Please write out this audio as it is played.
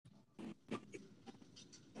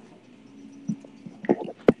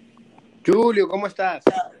Julio, ¿cómo estás?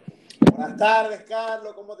 Buenas tardes,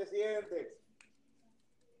 Carlos, ¿cómo te sientes?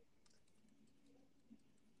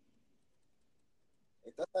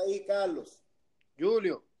 ¿Estás ahí, Carlos?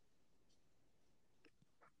 Julio,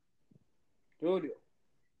 Julio.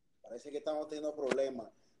 Parece que estamos teniendo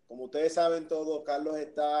problemas. Como ustedes saben todos, Carlos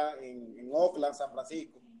está en Oakland, San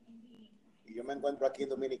Francisco, y yo me encuentro aquí en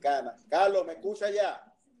Dominicana. Carlos, ¿me escucha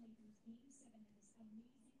ya?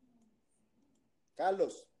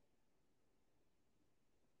 Carlos.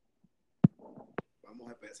 Vamos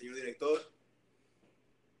a esperar, señor director.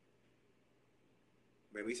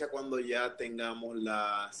 Me avisa cuando ya tengamos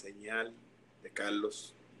la señal de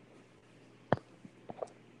Carlos.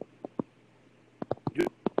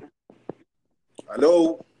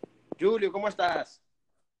 Aló, Julio, ¿cómo estás?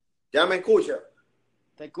 ¿ya me escucha?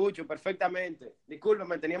 Te escucho perfectamente.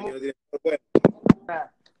 Discúlpame, teníamos Señor director,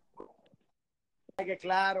 bueno. que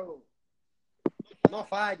claro, no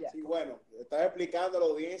falla. Sí, bueno, estaba explicando a la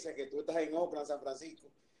audiencia que tú estás en Oakland, San Francisco,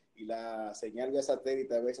 y la señal de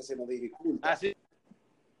satélite a veces se nos dificulta. Así,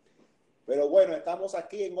 Pero bueno, estamos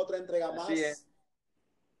aquí en otra entrega así es. más,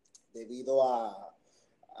 debido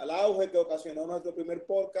al auge que ocasionó nuestro primer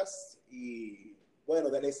podcast. Y bueno,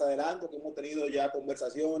 les adelanto que hemos tenido ya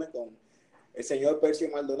conversaciones con el señor Percio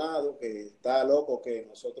Maldonado, que está loco que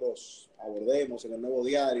nosotros abordemos en el Nuevo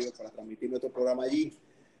Diario para transmitir nuestro programa allí.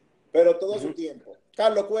 Pero todo su tiempo.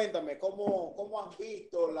 Carlos, cuéntame, ¿cómo has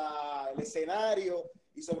visto el escenario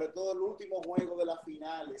y sobre todo el último juego de las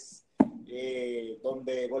finales,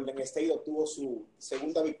 donde Golden State obtuvo su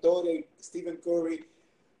segunda victoria y Stephen Curry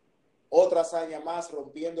otra hazaña más,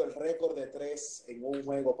 rompiendo el récord de 3 en un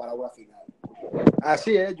juego para una final?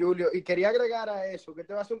 Así es, Julio. Y quería agregar a eso que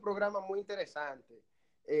este va a ser un programa muy interesante.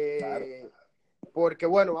 Claro. Porque,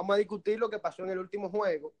 bueno, vamos a discutir lo que pasó en el último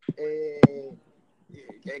juego.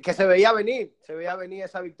 Que se veía venir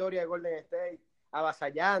esa victoria de Golden State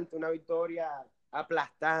avasallante, una victoria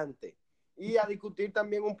aplastante. Y a discutir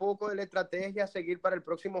también un poco de la estrategia a seguir para el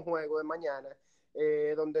próximo juego de mañana,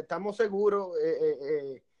 donde estamos seguros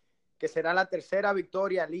que será la tercera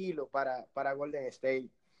victoria al hilo para Golden State.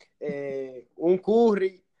 Un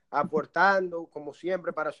Curry aportando, como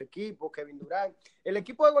siempre, para su equipo, Kevin Durant. El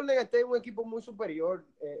equipo de Golden State es un equipo muy superior,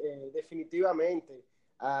 definitivamente,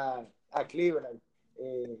 a Cleveland.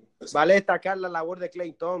 Vale destacar la labor de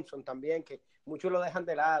Klay Thompson también, que muchos lo dejan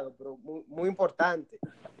de lado, pero muy importante.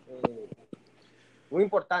 Muy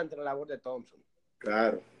importante la labor de Thompson.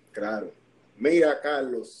 Claro, claro. Mira,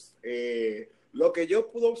 Carlos, lo que yo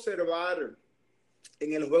pude observar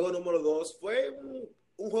en el juego número 2 fue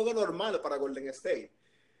un juego normal para Golden State.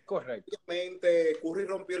 Correcto. Obviamente, Curry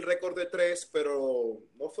rompió el récord de 3, pero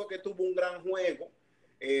no fue que tuvo un gran juego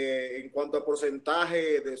en cuanto a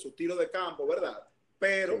porcentaje de sus tiros de campo, ¿verdad?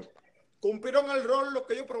 Pero sí, cumplieron el rol lo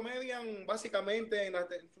que ellos promedian básicamente en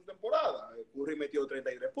su temporada. Curry metió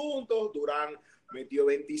 33 puntos, Durant metió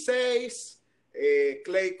 26,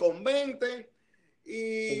 Klay con 20,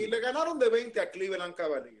 y le ganaron de 20 a Cleveland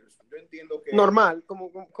Cavaliers. Yo entiendo que normal,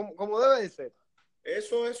 como debe de ser.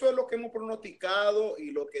 Eso es lo que hemos pronosticado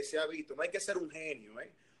y lo que se ha visto. No hay que ser un genio,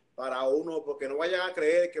 para uno, porque no vayan a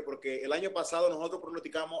creer que porque el año pasado nosotros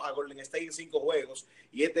pronosticamos a Golden State en 5 juegos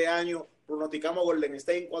y este año pronosticamos a Golden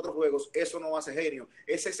State en 4 juegos, eso no hace genio.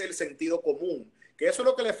 Ese es el sentido común, que eso es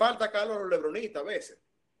lo que le falta a Carlos a los lebronistas a veces.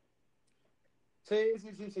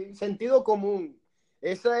 Sí. Sentido común.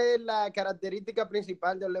 Esa es la característica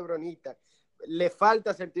principal del lebronista. Le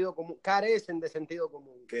falta sentido común, carecen de sentido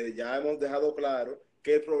común. Que ya hemos dejado claro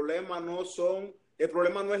que el problema no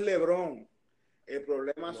es LeBron, el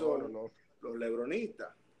problema son los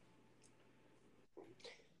lebronistas.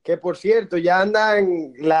 Que por cierto, ya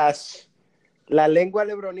andan la lengua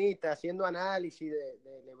lebronista haciendo análisis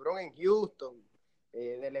de LeBron en Houston,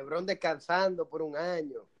 de LeBron descansando por un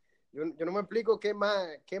año. Yo no me explico qué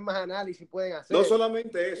más análisis pueden hacer. No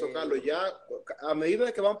solamente eso, Carlos, ya a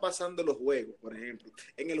medida que van pasando los juegos, por ejemplo,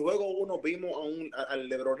 en el juego 1 vimos al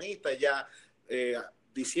lebronista ya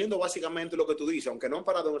diciendo básicamente lo que tú dices, aunque no han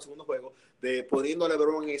parado en el segundo juego, de poniendo a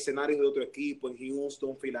LeBron en escenarios de otro equipo, en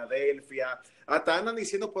Houston, Filadelfia, hasta andan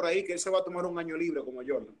diciendo por ahí que él se va a tomar un año libre como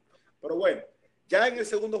Jordan. Pero bueno, ya en el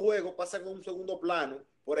segundo juego pasan a un segundo plano.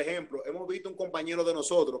 Por ejemplo, hemos visto un compañero de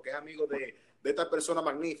nosotros que es amigo de esta persona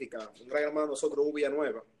magnífica, un gran hermano de nosotros, Hugo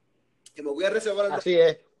Villanueva, que me voy a reservar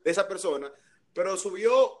de esa persona, pero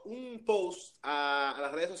subió un post a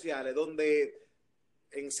las redes sociales donde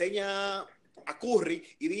enseña a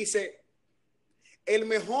Curry y dice: el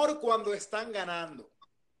mejor cuando están ganando.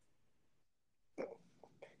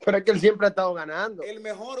 Pero es que él siempre ha estado ganando. El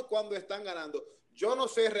mejor cuando están ganando. Yo no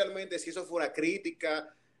sé realmente si eso fue una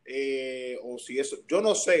crítica o si eso, yo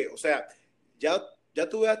no sé, o sea, ya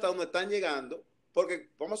tú ves hasta dónde están llegando, porque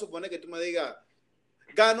vamos a suponer que tú me digas,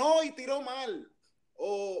 ganó y tiró mal,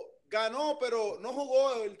 o ganó pero no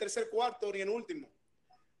jugó el tercer cuarto ni el último.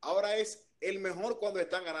 Ahora es el mejor cuando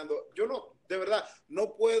están ganando. Yo no, de verdad,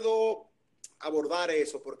 no puedo abordar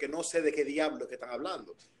eso porque no sé de qué diablo que están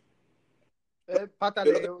hablando. Yo lo que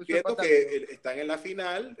Pataleo, eso es entiendo pataleo. que están en la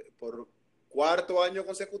final por cuarto año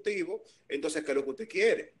consecutivo, entonces, ¿qué es lo que usted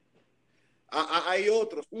quiere? Hay Y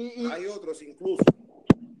otros incluso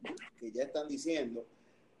que ya están diciendo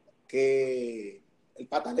que el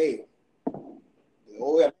pataleo,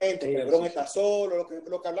 obviamente, que LeBron está solo,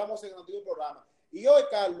 lo que hablamos en el antiguo programa. Y hoy,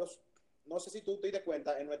 Carlos, no sé si tú te das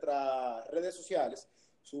cuenta, en nuestras redes sociales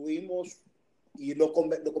subimos y lo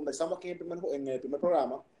conversamos aquí en el primer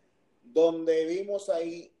programa, donde vimos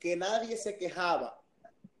ahí que nadie se quejaba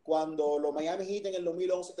cuando los Miami Heat en el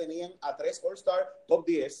 2011 tenían a 3 All-Star top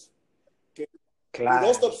 10 y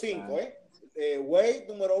 2 top 5, claro. Wade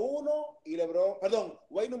número 1 y LeBron, perdón,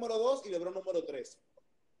 Wade número 2 y LeBron número 3.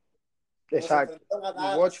 Cuando se Exacto. enfrentaron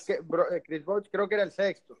a Y Bosch, Dallas, Chris Bosch creo que era el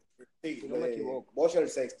sexto, sí, si no me equivoco. Bosch el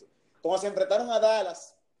sexto. Cuando se enfrentaron a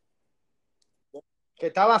Dallas, Que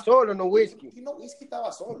estaba solo, no Whisky. y no, Whisky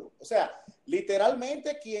estaba solo. O sea,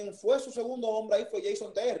 literalmente quien fue su segundo hombre ahí fue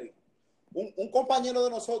Jason Terry. Un compañero de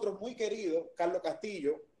nosotros muy querido, Carlos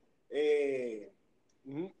Castillo,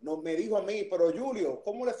 me dijo a mí, pero Julio,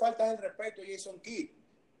 ¿cómo le faltas el respeto a Jason Kidd?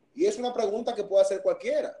 Y es una pregunta que puede hacer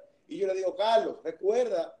cualquiera. Y yo le digo, Carlos,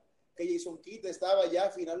 recuerda que Jason Kidd estaba ya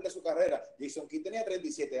a final de su carrera. Jason Kidd tenía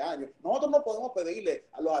 37 años. Nosotros no podemos pedirle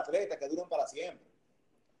a los atletas que duren para siempre,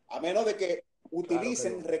 a menos de que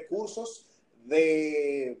utilicen Claro que no. recursos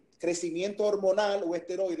de crecimiento hormonal o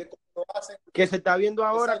esteroides, como lo hacen. Que se está viendo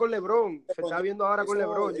ahora Exacto. con LeBron. Se está viendo ahora con Eso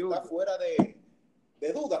LeBron, está Julio. fuera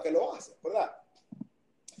de duda que lo hace, ¿verdad?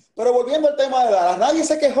 Pero volviendo al tema de Dallas, nadie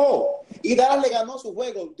se quejó. Y Dallas le ganó su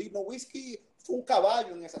juego. Dino Whisky fue un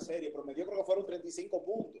caballo en esa serie, promedió creo que fueron 35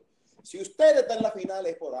 puntos. Si usted está en la final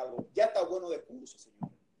es por algo. Ya está bueno de excusa,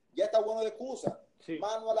 señor. Ya está bueno de excusa. Sí.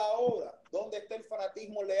 Mano a la obra. ¿Dónde está el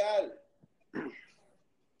fanatismo leal?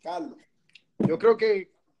 Carlos. Yo creo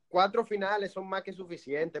que 4 finales son más que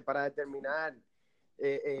suficientes para determinar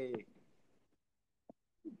de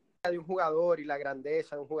un jugador y la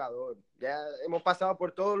grandeza de un jugador. Ya hemos pasado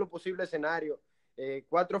por todos los posibles escenarios.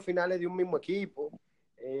 4 finales de un mismo equipo.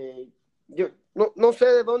 Yo no sé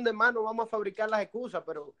de dónde más nos vamos a fabricar las excusas,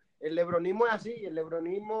 pero el lebronismo es así. El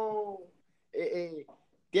lebronismo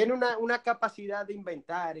tiene una capacidad de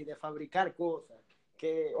inventar y de fabricar cosas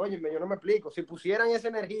que, óyeme, yo no me explico. Si pusieran esa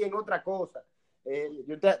energía en otra cosa,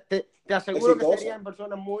 yo te aseguro que serían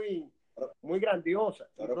personas muy grandiosas,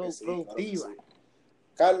 claro que sí, productivas. claro que sí.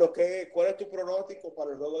 Carlos, ¿cuál es tu pronóstico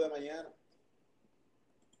para el juego de mañana?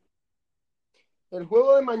 El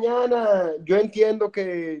juego de mañana, yo entiendo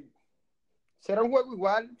que será un juego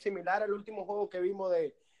igual, similar al último juego que vimos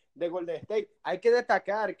de Golden State. Hay que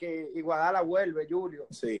destacar que Iguodala vuelve, Julio,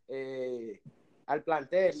 sí. al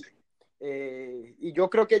plantel. Y yo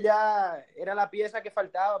creo que ya era la pieza que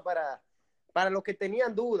faltaba para los que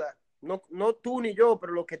tenían dudas. No tú ni yo,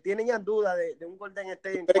 pero los que tenían duda de un Golden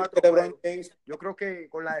State en 4 juegos. Yo creo que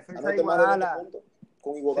con la defensa de Iguodala...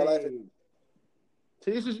 Con Iguodala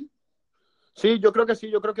sí. Sí, yo creo que sí.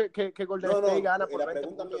 Yo creo que Golden State gana por la 20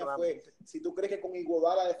 pregunta puntos. Mía fue, si tú crees que con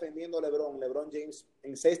Iguodala defendiendo a LeBron James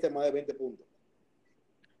en 6 más de 20 puntos.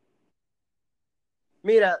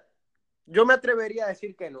 Mira, yo me atrevería a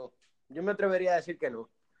decir que no.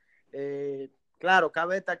 Claro,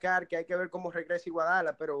 cabe destacar que hay que ver cómo regresa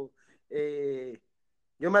Iguodala, pero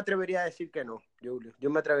yo me atrevería a decir que no, Julio. Yo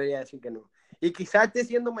me atrevería a decir que no. Y quizás esté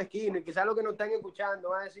siendo mezquino, y quizás los que nos están escuchando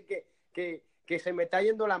van a decir que se me está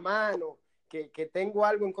yendo la mano, que tengo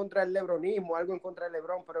algo en contra del lebronismo, algo en contra del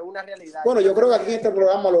LeBron, pero es una realidad. Bueno, yo creo que aquí en este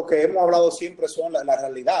programa lo que hemos hablado siempre son la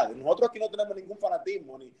realidad. Nosotros aquí no tenemos ningún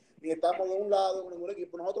fanatismo, ni estamos de un lado en ningún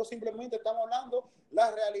equipo. Nosotros simplemente estamos hablando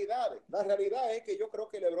las realidades. La realidad es que yo creo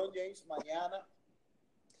que LeBron James mañana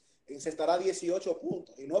encestará 18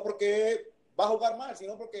 puntos. Y no porque va a jugar mal,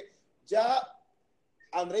 sino porque ya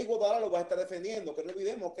André Iguodala lo va a estar defendiendo. Que no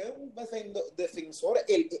olvidemos que es un defensor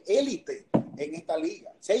élite en esta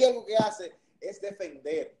liga. Si hay algo que hace es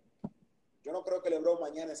defender. Yo no creo que LeBron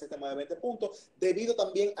mañana ese tema de 20 puntos, debido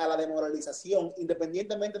también a la demoralización,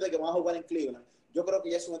 independientemente de que van a jugar en Cleveland. Yo creo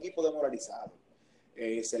que ya es un equipo demoralizado.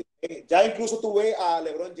 Ya incluso tuve a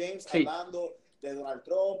LeBron James hablando de Donald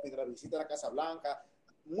Trump y de la visita a la Casa Blanca.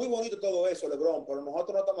 Muy bonito todo eso, LeBron, pero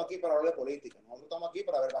nosotros no estamos aquí para hablar de política. Nosotros estamos aquí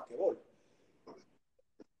para ver basquetbol.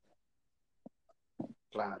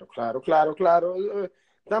 Claro.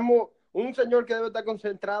 Estamos, un señor que debe estar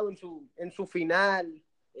concentrado en su final,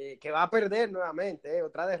 que va a perder nuevamente,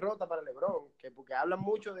 otra derrota para LeBron, porque hablan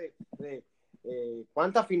mucho de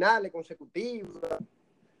cuántas finales consecutivas.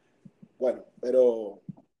 Bueno, pero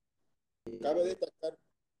cabe destacar,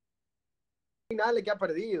 Finales que ha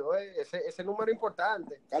perdido, ese número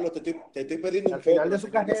importante. Carlos, te estoy perdiendo Al un poco. final de su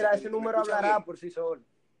carrera, ese número hablará bien por sí solo.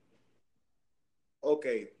 Ok,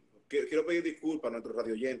 quiero pedir disculpas a nuestros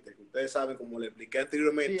radioyentes. Ustedes saben, como le expliqué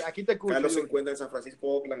anteriormente, Sí, aquí te escucho, Carlos se Yuri. encuentra en San Francisco,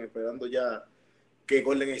 Oakland, esperando ya que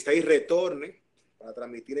Golden State retorne para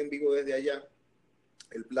transmitir en vivo desde allá.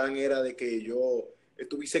 El plan era de que yo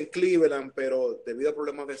estuviese en Cleveland, pero debido a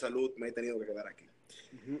problemas de salud me he tenido que quedar aquí.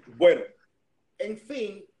 Bueno, en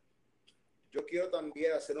fin, yo quiero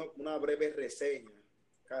también hacer una breve reseña,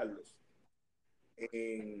 Carlos,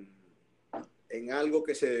 en algo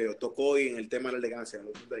que se tocó hoy en el tema de la elegancia,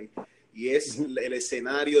 y es el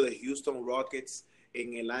escenario de Houston Rockets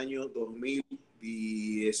en el año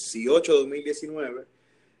 2018-2019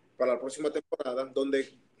 para la próxima temporada, donde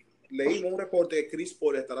leímos un reporte que Chris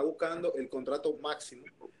Paul estará buscando el contrato máximo,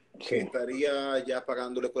 que estaría ya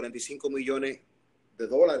pagándole $45 millones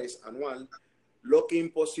anual, lo que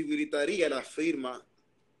imposibilitaría la firma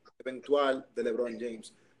eventual de LeBron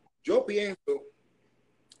James. Yo pienso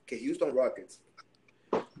que Houston Rockets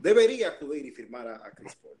debería acudir y firmar a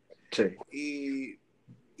Chris Paul. Sí.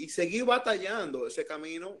 Y seguir batallando ese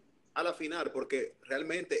camino a la final, porque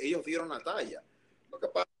realmente ellos dieron la talla. Lo que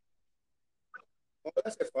pasa no le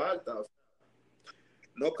hace falta. O sea,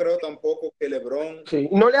 no creo tampoco que LeBron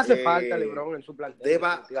no le hace falta a LeBron en su plantel.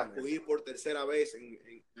 Deba acudir por tercera vez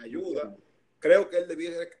en ayuda. Creo que él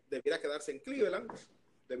debiera quedarse en Cleveland,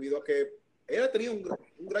 debido a que él ha tenido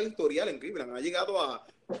un gran historial en Cleveland. Ha llegado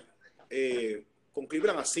con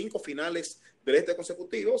Cleveland a 5 finales del este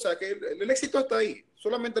consecutivo. O sea que el éxito está ahí.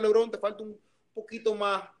 Solamente LeBron te falta un poquito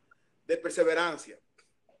más de perseverancia.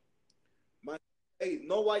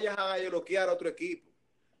 No vayas a bloquear a otro equipo.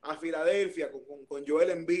 A Filadelfia con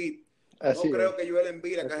Joel Embiid. No creo que Joel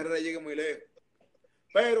Embiid la carrera llegue muy lejos.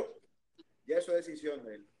 Pero ya eso es decisión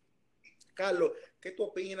de él. Carlos, ¿qué tú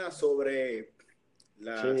opinas sobre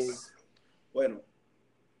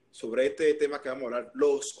sobre este tema que vamos a hablar?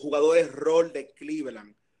 Los jugadores rol de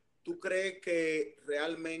Cleveland. ¿Tú crees que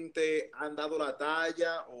realmente han dado la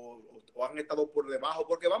talla o han estado por debajo?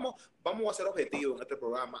 Porque vamos a ser objetivos en este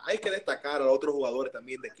programa. Hay que destacar a los otros jugadores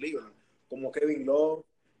también de Cleveland, como Kevin Love,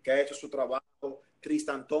 que ha hecho su trabajo,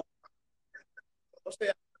 Tristan Thompson. O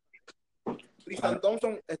sea, Tristan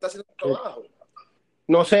Thompson está haciendo su trabajo.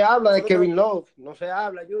 No se habla de Kevin Love, no se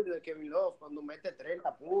habla, Julio, de Kevin Love cuando mete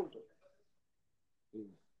 30 puntos.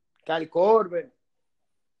 Kyle Korver.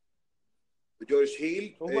 George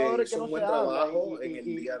Hill hizo un buen trabajo en el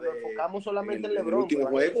día de... Nos enfocamos solamente en LeBron. El último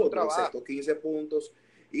juego, sexto, 15 puntos.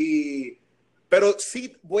 Pero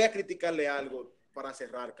sí voy a criticarle algo para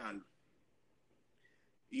cerrar, Carlos.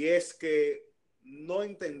 Y es que no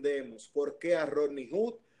entendemos por qué a Rodney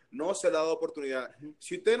Hood no se le ha dado oportunidad.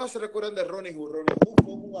 Si ustedes no se recuerdan de Rodney Hood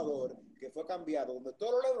fue un jugador que fue cambiado, donde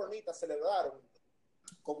todos los lebronistas celebraron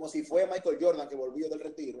como si fue Michael Jordan que volvió del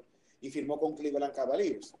retiro y firmó con Cleveland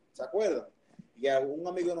Cavaliers. ¿Se acuerdan? Y un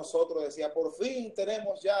amigo de nosotros decía, por fin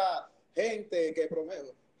tenemos ya gente que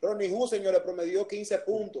promedio. Rodney Hood, señores, promedió 15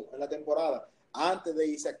 puntos en la temporada antes de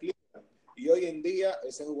irse a Cleveland. Y hoy en día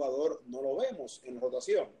ese jugador no lo vemos en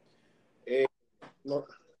rotación. No.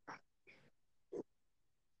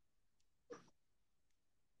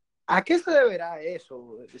 ¿A qué se deberá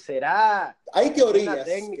eso? ¿Será hay teorías una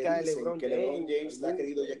técnica que dicen que LeBron James ha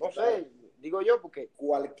querido ya quitar digo yo, porque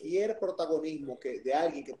cualquier protagonismo de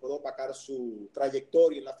alguien que pueda opacar su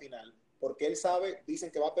trayectoria en la final, porque él sabe, dicen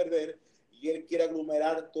que va a perder y él quiere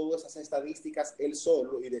aglomerar todas esas estadísticas él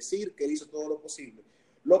solo y decir que él hizo todo lo posible,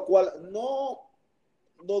 lo cual no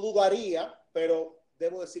dudaría, pero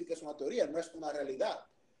debo decir que es una teoría, no es una realidad.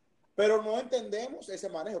 Pero no entendemos ese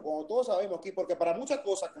manejo, como todos sabemos aquí, porque para muchas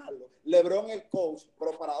cosas, Carlos, LeBron es el coach,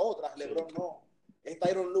 pero para otras, LeBron no. Es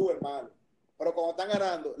Tyronn Lue, hermano. Pero cuando están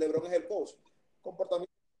ganando, LeBron es el coach.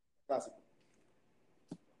 Comportamiento clásico.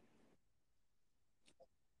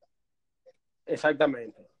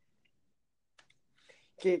 Exactamente.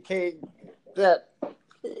 O sea,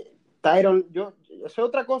 Tyronn, eso es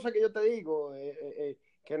otra cosa que yo te digo,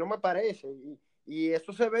 que no me parece. Y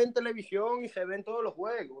eso se ve en televisión y se ve en todos los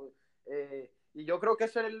juegos. Y yo creo que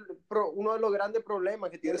ese es uno de los grandes problemas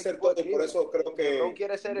que tiene ser coach, por eso creo que LeBron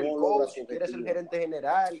quiere ser el coach, quiere ser el gerente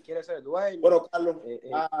general, quiere ser el dueño. Bueno, Carlos, es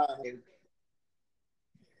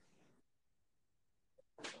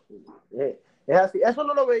así. Eso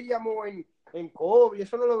no lo veíamos en Kobe,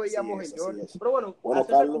 eso no lo Así veíamos es, en así Jordan. es. Pero bueno, Bueno,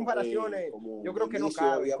 hacer esas Carlos, comparaciones, como yo de creo que no inicio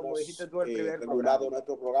cabe, como dijiste habíamos tú el primer regulado programa.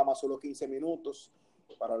 nuestro programa solo 15 minutos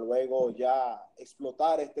para luego ya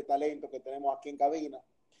explotar este talento que tenemos aquí en cabina.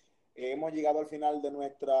 Hemos llegado al final de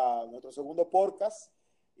nuestro segundo podcast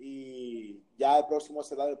y ya el próximo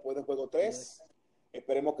será después del juego 3.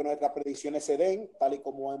 Esperemos que nuestras predicciones se den, tal y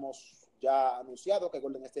como hemos ya anunciado, que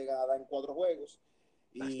Golden State ganará en 4 juegos.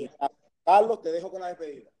 Y Carlos, te dejo con la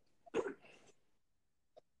despedida.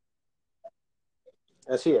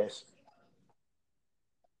 Así es.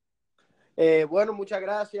 Bueno, muchas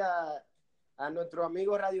gracias a nuestros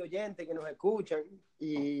amigos radio oyentes que nos escuchan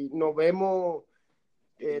y nos vemos,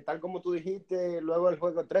 tal como tú dijiste, luego del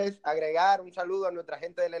juego 3. Agregar un saludo a nuestra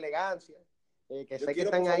gente de la elegancia, que Yo sé que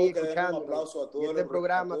quiero, por están ahí favor, que den un escuchando. aplauso a Y todos este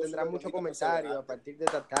programa sus tendrá muchos reportistas comentarios a perseverantes. partir de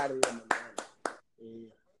esta tarde y de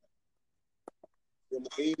mañana.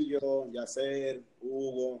 Murillo, Yacer,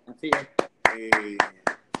 Hugo, Así es.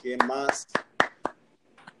 ¿Quién más?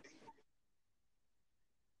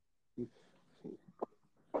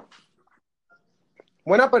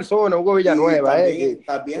 Buena persona, Hugo Y Villanueva.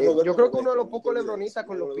 también Yo Roberto creo que uno de Modesto, los no te pocos olvides de eso, lebronistas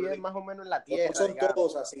con los pies más o menos en la no tierra, son digamos.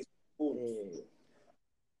 todos así.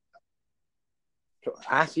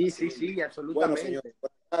 Sí, absolutamente. Bueno, señor,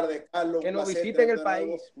 buenas tardes, Carlos. Que Un nos placer visiten el tenerte de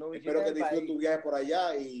nuevo. país. Nos visiten Espero que el disfrutes tu país. viaje por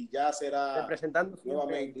allá y ya será Representando siempre aquí.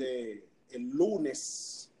 nuevamente el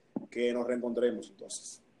lunes que nos reencontremos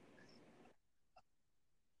entonces.